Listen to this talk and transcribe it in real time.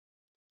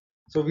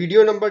So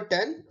video number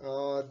 10,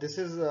 this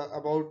is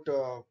about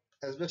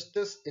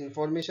asbestos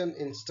information,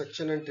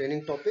 instruction and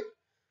training topic.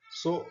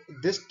 So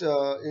this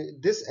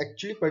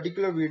actually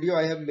particular video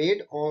I have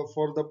made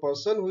for the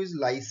person who is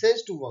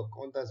licensed to work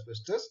on the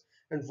asbestos,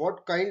 and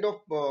what kind of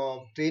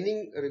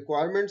training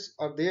requirements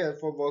are there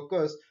for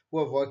workers who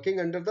are working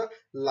under the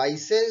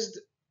licensed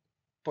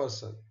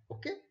person.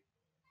 Okay.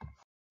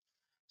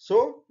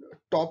 So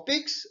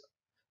topics,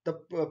 the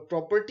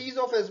properties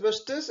of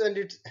asbestos and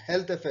its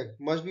health effect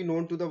must be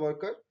known to the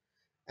worker,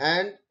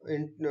 and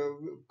in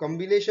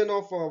combination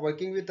of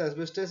working with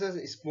asbestos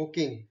and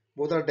smoking,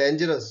 both are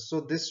dangerous,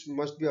 so this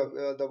must be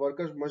the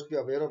workers must be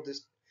aware of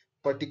this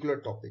particular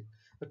topic.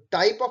 The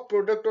type of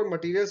product or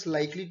materials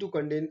likely to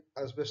contain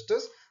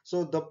asbestos,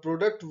 so the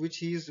product which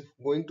he is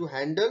going to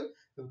handle,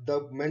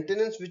 the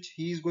maintenance which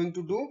he is going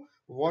to do,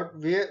 what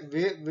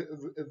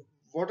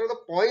are the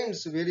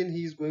points wherein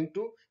he is going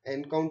to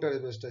encounter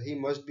asbestos, he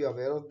must be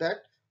aware of that.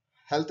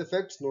 Health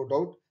effects, no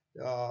doubt,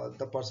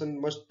 the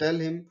person must tell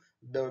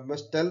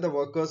the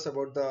workers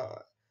about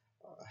the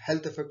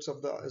health effects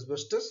of the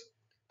asbestos,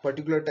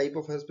 particular type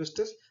of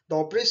asbestos, the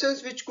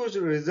operations which could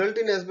result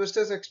in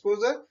asbestos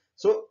exposure.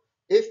 So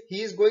if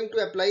he is going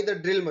to apply the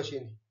drill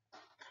machine,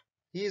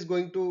 he is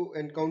going to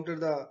encounter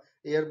the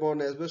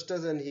airborne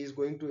asbestos, and he is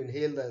going to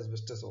inhale the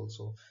asbestos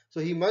also.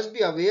 So he must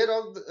be aware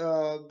of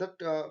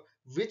that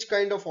which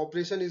kind of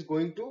operation is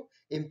going to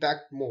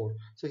impact more.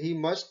 So he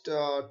must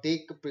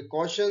take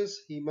precautions,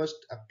 he must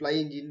apply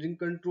engineering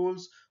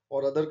controls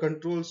or other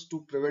controls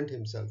to prevent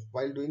himself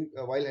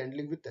while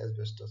handling with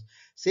asbestos.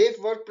 Safe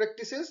work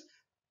practices,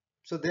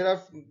 so there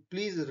are,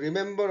 please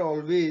remember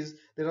always,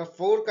 there are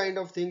four kind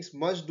of things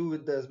must do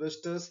with the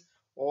asbestos.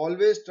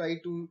 Always try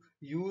to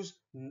use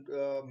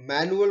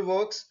manual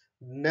works,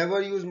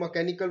 never use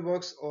mechanical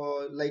works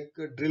or like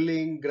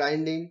drilling,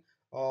 grinding,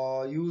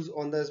 use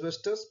on the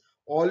asbestos.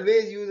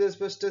 Always use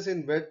asbestos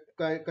in wet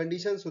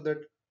conditions so that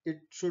it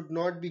should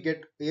not be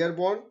get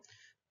airborne.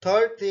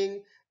 Third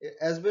thing,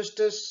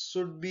 asbestos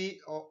should be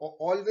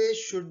always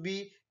should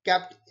be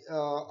kept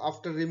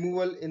after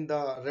removal in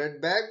the red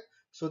bag,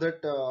 so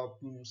that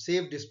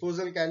safe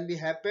disposal can be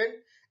happened,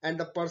 and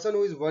the person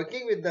who is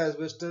working with the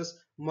asbestos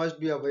must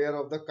be aware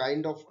of the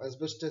kind of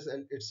asbestos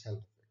and its health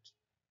effects.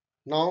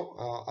 Now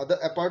other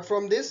apart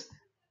from this,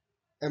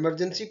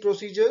 emergency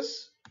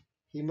procedures,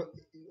 he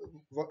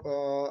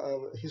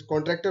his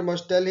contractor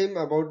must tell him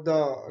about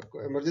the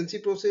emergency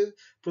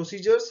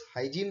procedures,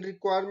 hygiene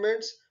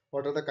requirements,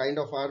 what are the kind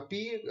of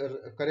RP,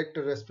 correct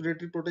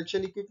respiratory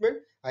protection equipment.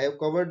 I have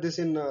covered this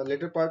in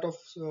later part of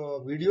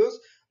videos.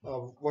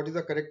 What is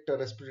the correct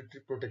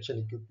respiratory protection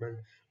equipment?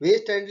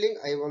 Waste handling,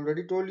 I have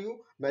already told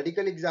you.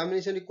 Medical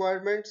examination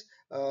requirements,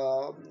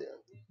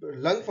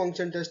 lung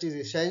function test is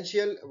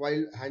essential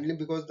while handling,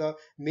 because the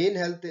main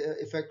health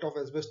effect of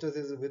asbestos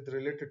is with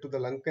related to the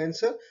lung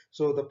cancer,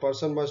 so the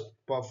person must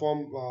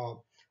perform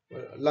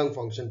lung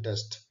function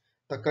test.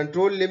 The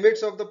control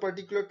limits of the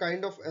particular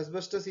kind of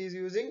asbestos he is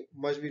using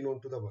must be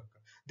known to the worker.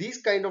 These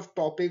kind of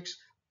topics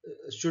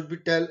should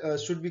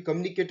be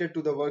communicated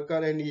to the worker,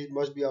 and he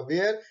must be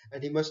aware,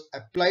 and he must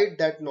apply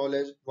that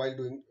knowledge while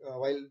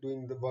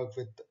doing the work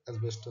with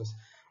asbestos.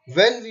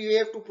 When we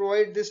have to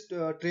provide this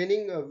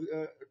training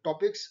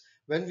topics,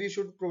 when we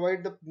should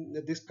provide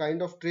this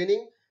kind of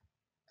training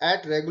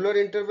at regular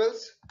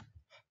intervals,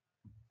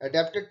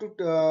 adapted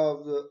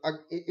to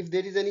if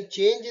there is any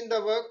change in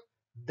the work,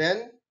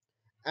 then.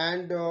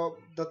 And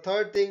the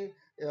third thing,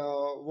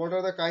 what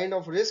are the kind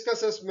of risk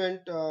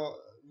assessment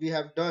we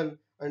have done,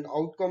 and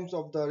outcomes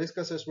of the risk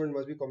assessment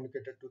must be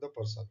communicated to the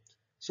person.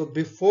 So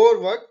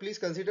before work, please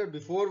consider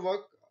before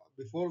work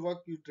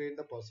you train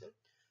the person.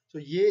 So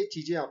ये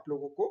चीजें आप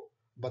लोगों को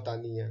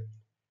बतानी है.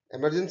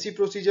 Emergency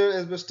procedure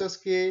asbestos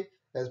के,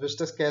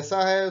 asbestos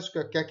कैसा है,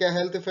 उसका क्या क्या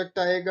हेल्थ इफेक्ट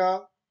आएगा,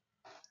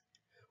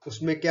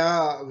 उसमें क्या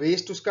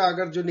वेस्ट, उसका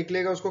अगर जो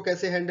निकलेगा उसको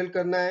कैसे हैंडल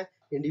करना है,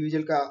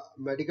 इंडिविजुअल का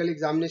मेडिकल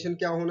एग्जामिनेशन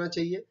क्या होना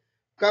चाहिए,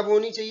 कब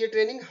होनी चाहिए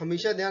ट्रेनिंग,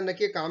 हमेशा ध्यान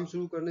रखिए काम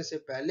शुरू करने से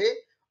पहले,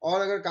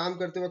 और अगर काम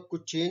करते वक्त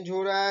कुछ चेंज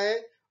हो रहा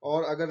है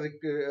और अगर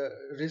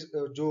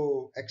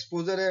जो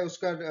एक्सपोजर है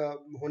उसका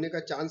होने का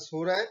चांस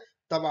हो रहा है,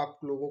 तब आप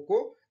लोगों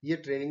को ये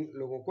ट्रेनिंग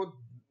लोगों को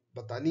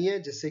बतानी है,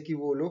 जिससे कि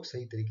वो लोग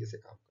सही तरीके से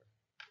काम करें.